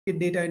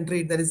data and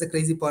trade. That is the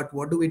crazy part.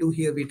 What do we do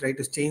here? We try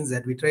to change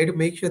that. We try to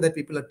make sure that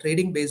people are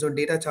trading based on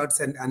data, charts,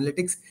 and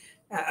analytics.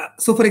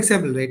 So, for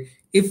example, right,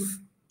 if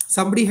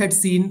somebody had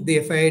seen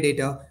the FII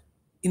data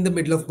in the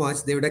middle of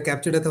March, they would have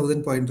captured a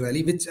 1,000 point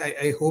rally, which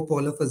I hope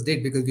all of us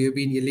did, because we have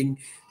been yelling,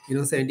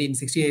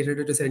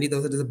 16,800 to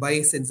 70,000 is a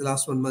buy since the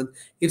last 1 month.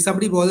 If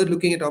somebody bothered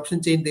looking at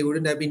option chain, they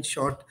wouldn't have been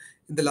short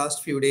in the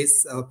last few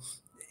days.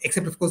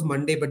 Except of course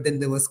Monday, but then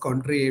there was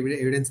contrary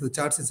evidence in the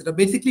charts, etc.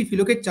 Basically, if you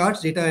look at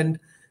charts, data, and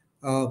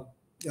uh,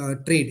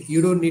 trade,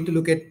 you don't need to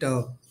look at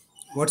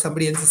what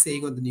somebody else is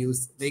saying on the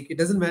news. Like, it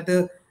doesn't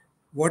matter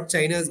what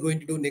China is going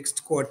to do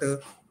next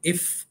quarter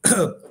if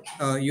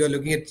you are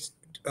looking at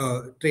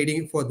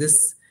trading for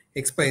this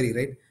expiry,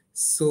 right?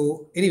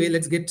 So anyway,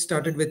 let's get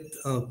started with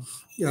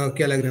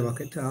Calagra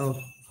market.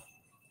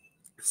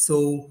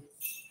 So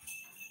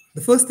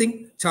the first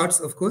thing,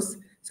 charts, of course.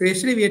 So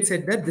yesterday we had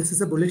said that this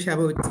is a bullish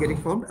hammer which is getting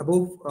formed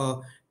above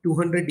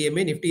 200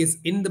 DMA. Nifty is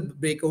in the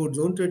breakout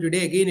zone. So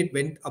today again it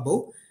went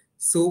above.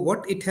 So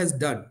what it has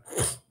done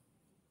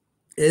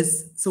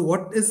is, so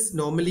what is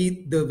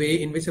normally the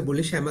way in which a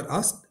bullish hammer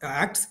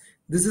acts?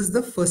 This is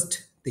the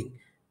first thing.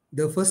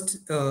 The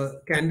first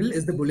candle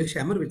is the bullish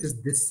hammer, which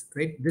is this,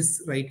 right?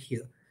 This right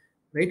here,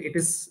 right? It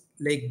is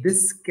like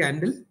this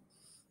candle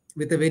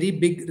with a very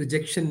big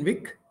rejection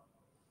wick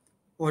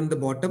on the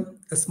bottom,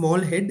 a small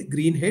head,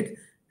 green head,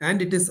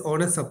 and it is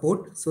on a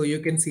support. So you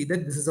can see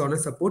that this is on a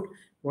support.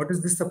 What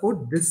is this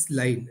support? This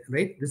line,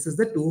 right? This is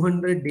the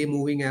 200-day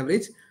moving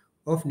average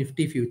of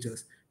Nifty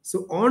futures.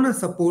 So on a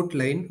support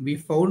line, we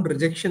found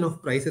rejection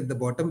of price at the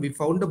bottom. We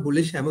found a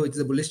bullish hammer, which is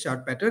a bullish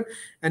chart pattern.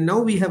 And now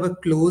we have a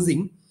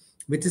closing,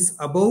 which is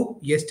above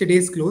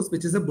yesterday's close,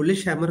 which is a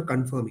bullish hammer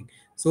confirming.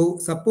 So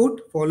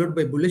support followed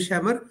by bullish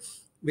hammer,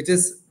 which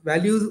is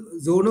value,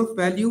 zone of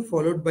value,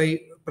 followed by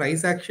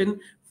price action,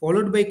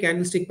 followed by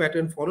candlestick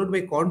pattern, followed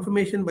by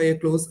confirmation by a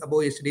close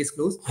above yesterday's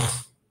close.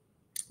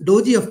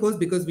 Doji, of course,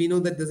 because we know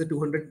that there's a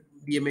 200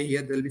 DMA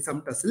here, there will be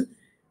some tussle.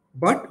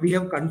 But we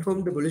have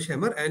confirmed the bullish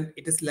hammer, and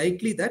it is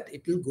likely that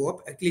it will go up,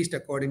 at least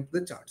according to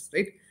the charts,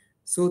 right?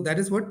 So that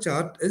is what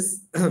chart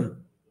is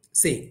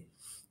saying.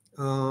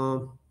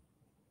 Now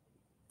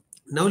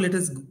let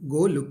us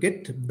go look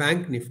at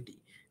Bank Nifty,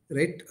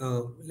 right?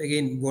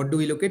 Again, what do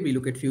we look at? We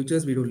look at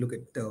futures. We don't look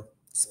at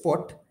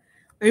spot.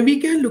 And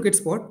we can look at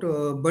spot,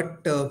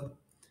 but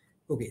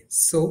okay.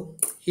 So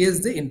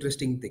here's the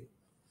interesting thing.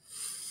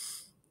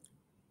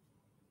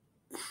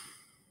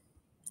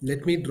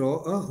 Let me draw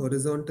a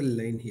horizontal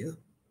line here.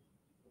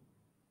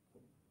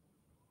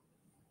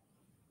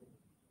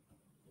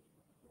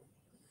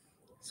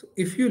 So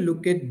if you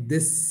look at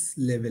this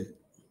level,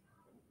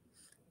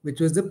 which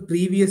was the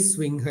previous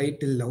swing high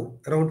till now,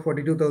 around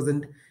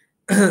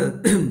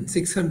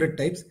 42,600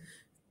 types,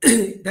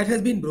 that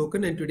has been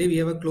broken, and today we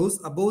have a close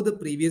above the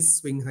previous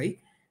swing high.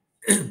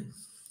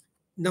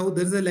 Now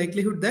there's a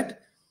likelihood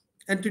that,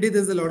 and today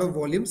there's a lot of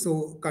volume,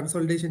 so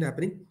consolidation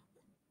happening.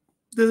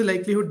 There's a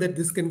likelihood that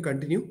this can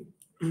continue.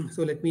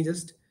 So let me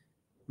just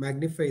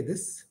magnify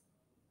this.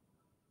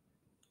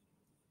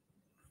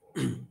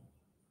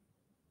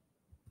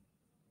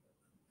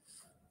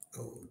 Oh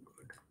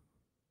God.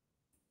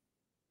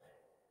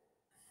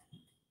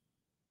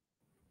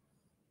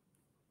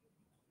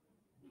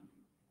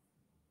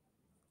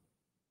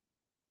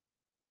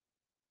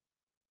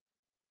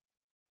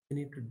 I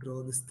need to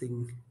draw this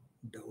thing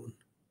down.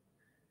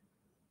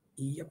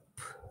 Yep.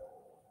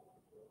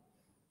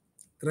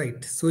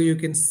 Right. So you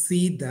can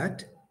see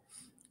that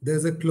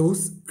there's a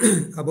close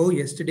above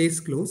yesterday's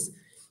close.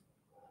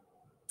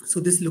 So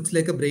this looks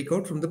like a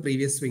breakout from the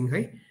previous swing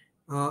high.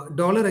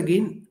 Dollar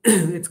again,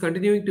 it's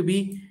continuing to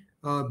be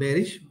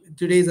bearish.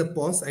 Today is a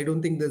pause. I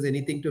don't think there's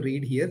anything to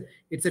read here.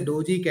 It's a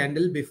doji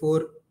candle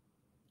before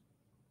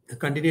a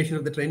continuation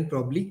of the trend,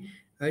 probably.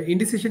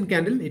 Indecision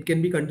candle, it can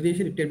be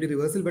continuation, it can be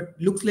reversal, but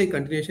looks like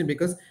continuation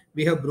because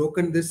we have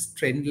broken this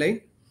trend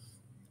line.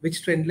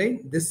 Which trend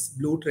line? This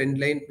blue trend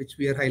line, which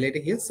we are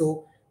highlighting here.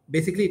 So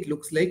basically it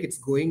looks like it's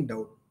going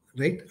down,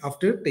 right?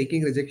 After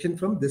taking rejection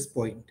from this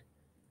point,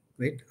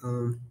 right?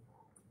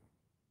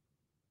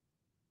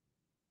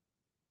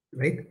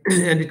 Right.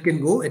 And it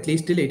can go at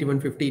least till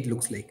 8150, it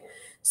looks like.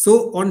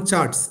 So on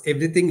charts,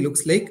 everything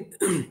looks like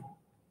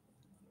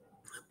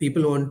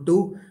people want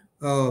to,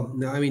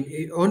 I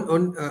mean,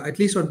 on at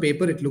least on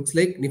paper, it looks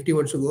like Nifty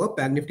wants to go up,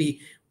 Bank Nifty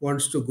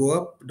wants to go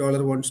up,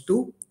 dollar wants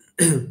to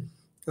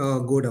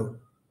go down.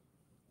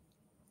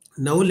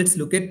 Now let's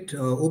look at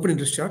open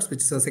interest charts, which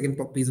is a second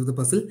piece of the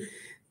puzzle.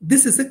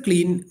 This is a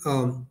clean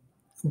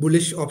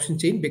bullish option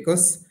chain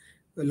because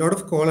a lot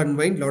of call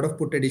unwind, a lot of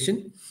put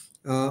addition.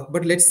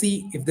 But let's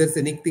see if there's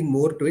anything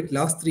more to it.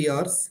 Last 3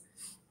 hours,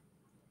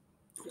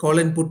 call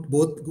and put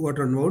both got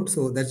unwound.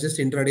 So that's just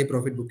intraday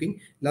profit booking.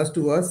 Last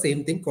 2 hours,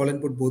 same thing. Call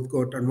and put both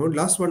got unwound.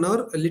 Last 1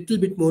 hour, a little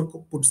bit more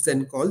puts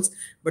than calls,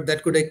 but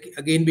that could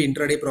again be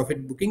intraday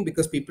profit booking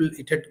because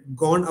it had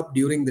gone up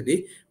during the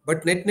day.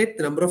 But net,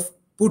 the number of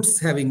puts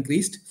have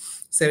increased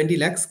 70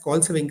 lakhs.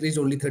 Calls have increased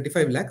only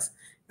 35 lakhs.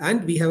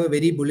 And we have a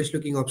very bullish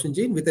looking option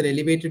chain with an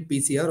elevated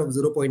PCR of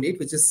 0.8,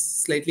 which is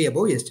slightly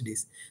above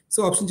yesterday's.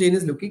 So option chain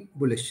is looking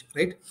bullish,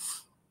 right?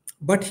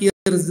 But here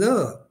is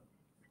the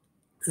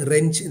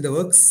wrench in the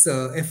works.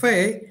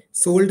 FII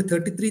sold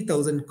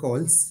 33,000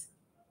 calls.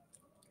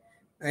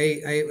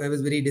 I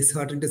was very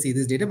disheartened to see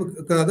this data,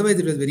 because otherwise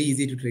it was very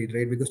easy to trade,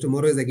 right? Because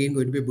tomorrow is again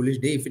going to be a bullish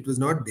day if it was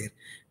not there.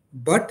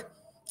 But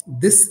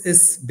this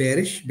is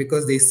bearish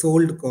because they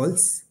sold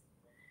calls.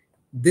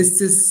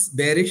 This is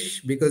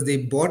bearish because they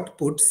bought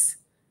puts.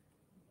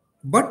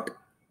 But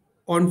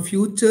on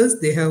futures,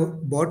 they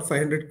have bought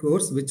 500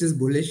 crores, which is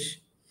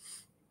bullish.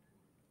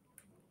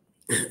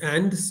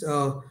 And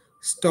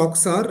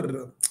stocks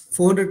are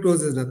 400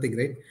 crores is nothing,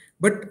 right?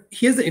 But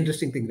here's the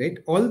interesting thing, right?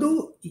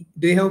 Although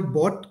they have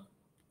bought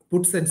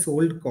puts and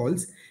sold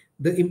calls,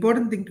 the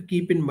important thing to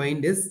keep in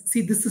mind is,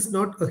 see, this is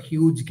not a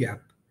huge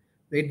gap,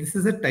 right? This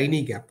is a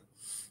tiny gap.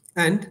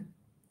 And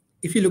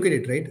if you look at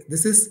it, right,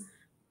 this is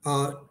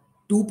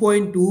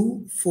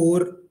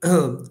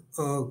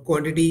 2.24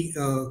 quantity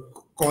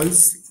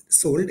calls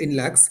sold in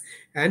lakhs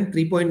and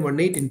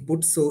 3.18 in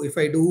puts. So if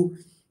I do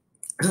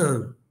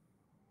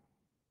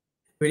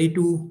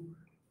 22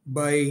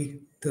 by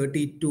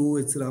 32,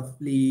 it's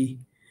roughly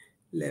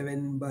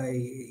 11 by,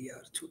 yeah,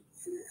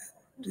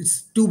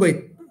 it's 2 by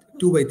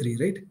 3,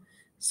 right?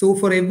 So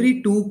for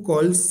every 2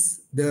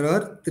 calls, there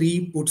are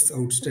 3 puts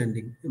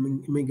outstanding.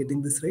 Am I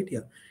getting this right?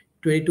 Yeah.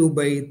 22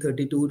 by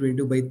 32,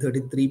 22 by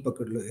 33,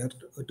 pakad lo yaar,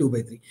 2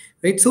 by 3,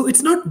 right? So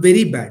it's not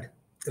very bad,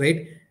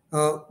 right?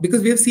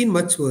 Because we have seen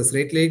much worse,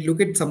 right? Like, look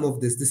at some of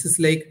this. This is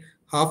like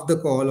half the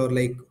call, or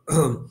like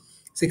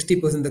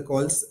 60% the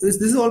calls. This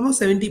is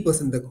almost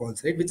 70% the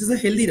calls, right? Which is a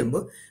healthy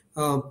number.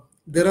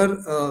 There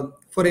are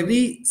for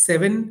every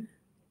 7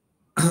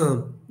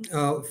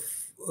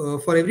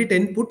 for every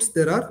 10 puts,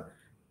 there are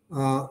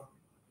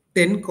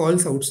 10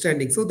 calls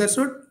outstanding. So that's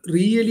not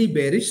really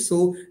bearish.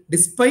 So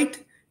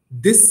despite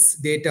this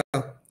data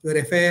where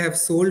if I have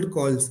sold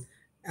calls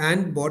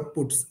and bought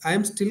puts, I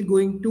am still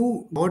going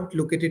to not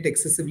look at it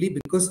excessively,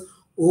 because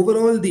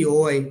overall the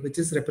OI, which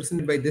is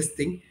represented by this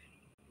thing,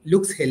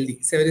 looks healthy.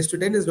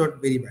 7:10 is not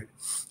very bad,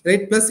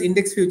 right? Plus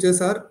index futures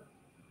are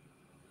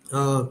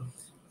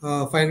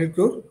 500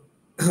 crore.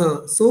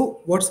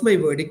 So what's my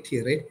verdict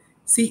here, right?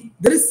 See,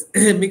 there is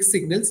mixed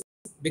signals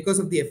because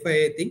of the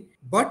FII thing,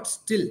 but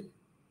still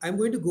I'm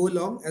going to go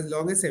long as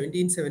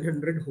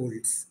 17,700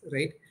 holds,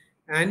 right?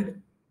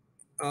 And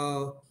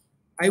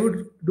I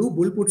would do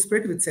bull put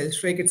spread with sell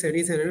strike at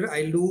 7,700.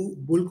 I'll do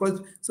bull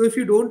calls. So if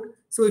you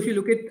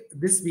look at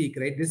this week,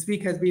 right? This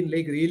week has been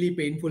like really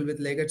painful with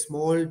like a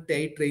small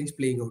tight range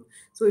playing out.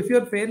 So if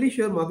you're fairly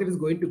sure market is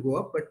going to go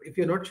up, but if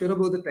you're not sure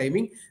about the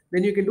timing,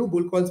 then you can do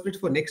bull call spread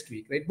for next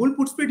week, right? Bull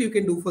put spread you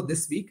can do for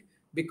this week,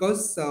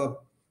 because 2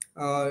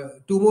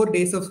 more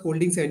days of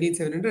holding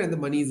 17,700 and the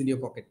money is in your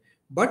pocket.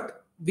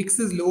 But VIX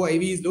is low,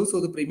 IV is low, so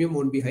the premium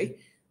won't be high.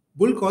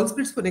 Bull call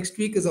splits for next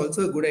week is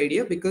also a good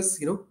idea, because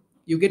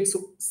you get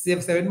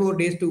 7 more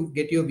days to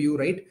get your view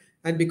right,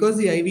 and because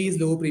the IV is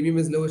low, premium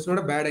is low, it's not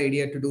a bad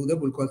idea to do the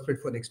bull call spread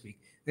for next week,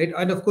 right?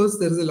 And of course,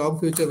 there is a long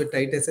future with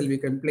tight SL we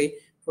can play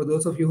for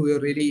those of you who are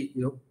really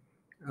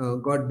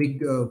got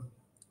big,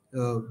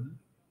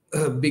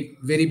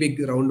 very big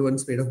round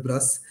ones made of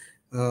brass.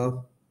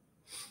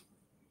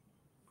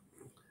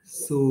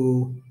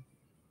 So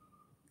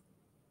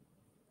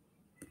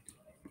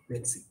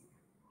let's see.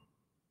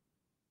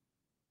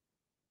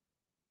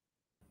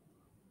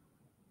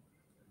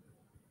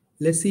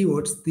 Let's see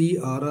what's the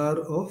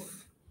RR of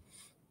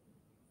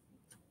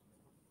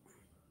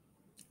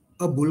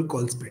a bull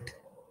call spread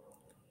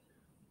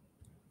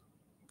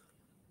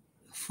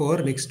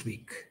for next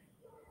week.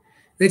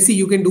 Let's see,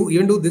 you can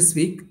even do this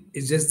week.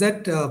 It's just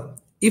that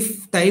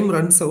if time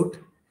runs out,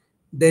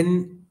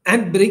 then,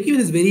 and break even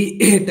is very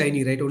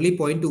tiny, right? Only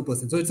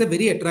 0.2%. So it's a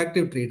very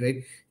attractive trade,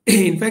 right?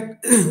 In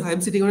fact,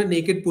 I'm sitting on a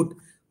naked put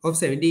of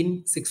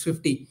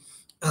 17,650.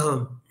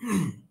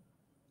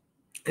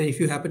 And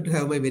if you happen to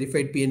have my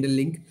verified P&L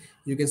link,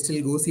 you can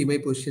still go see my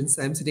positions.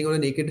 I'm sitting on a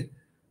naked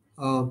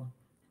call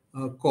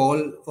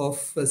of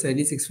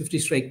 7650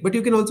 strike. But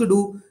you can also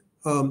do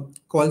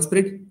call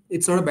spread.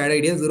 It's not a bad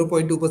idea.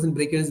 0.2%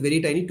 break even is very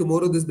tiny.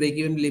 Tomorrow this break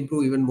even will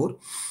improve even more.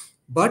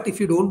 But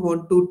if you don't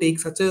want to take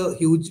such a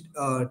huge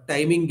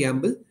timing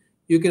gamble,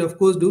 you can of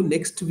course do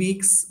next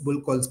week's bull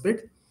call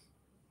spread.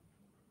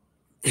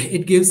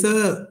 It gives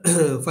a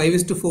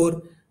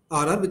 5:4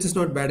 RR, which is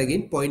not bad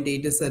again.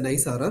 0.8 is a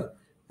nice RR.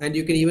 And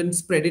you can even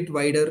spread it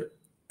wider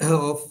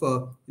of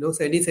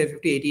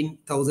 17,750,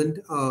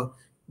 18,000.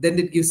 Then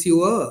it gives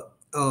you a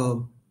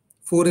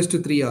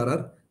 4:3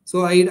 RR.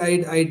 So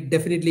I'd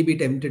definitely be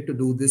tempted to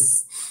do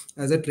this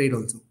as a trade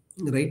also,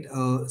 right?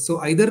 So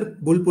either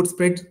bull put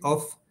spread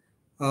of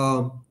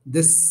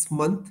this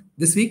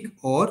week,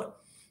 or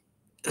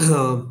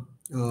the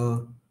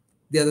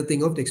other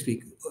thing of next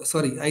week.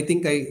 Sorry, I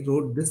think I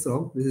wrote this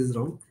wrong. This is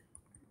wrong.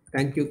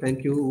 Thank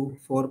you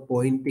for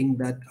pointing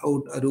that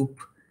out, Arup.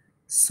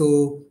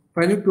 So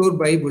 500 crore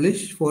buy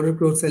bullish, 400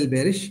 crore sell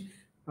bearish.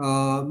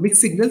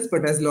 Mixed signals,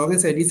 but as long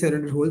as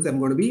 7,700 holds, I'm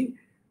going to be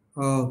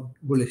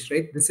bullish,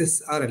 right? This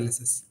is our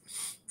analysis.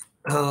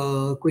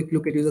 Quick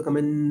look at user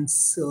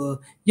comments.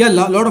 Yeah,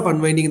 lot of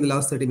unwinding in the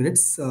last 30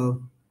 minutes.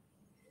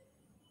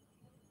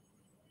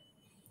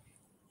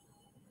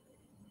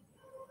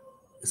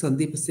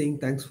 Sandeep is saying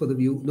thanks for the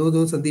view. No,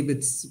 Sandeep,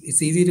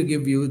 it's easy to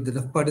give view. The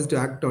tough part is to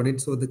act on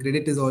it. So the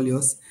credit is all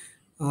yours.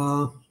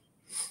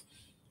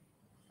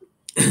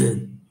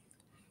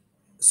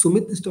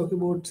 Sumit is talking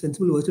about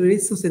sensible virtual trading.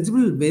 So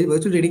sensible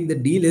virtual trading, the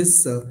deal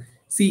is,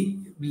 see,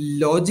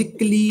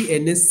 logically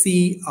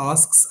NSC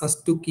asks us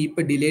to keep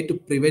a delay to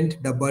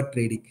prevent double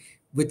trading,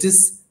 which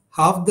is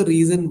half the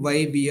reason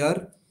why we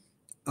are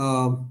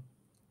um,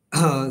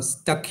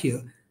 stuck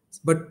here.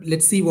 But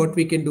let's see what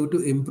we can do to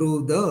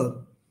improve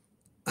the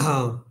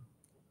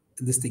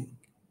this thing.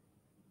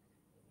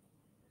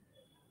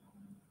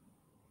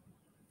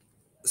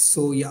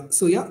 So yeah,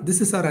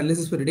 this is our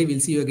analysis for today. We'll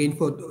see you again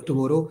for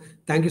tomorrow.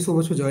 Thank you so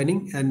much for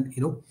joining, and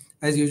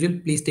as usual,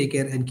 please take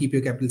care and keep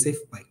your capital safe.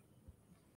 Bye.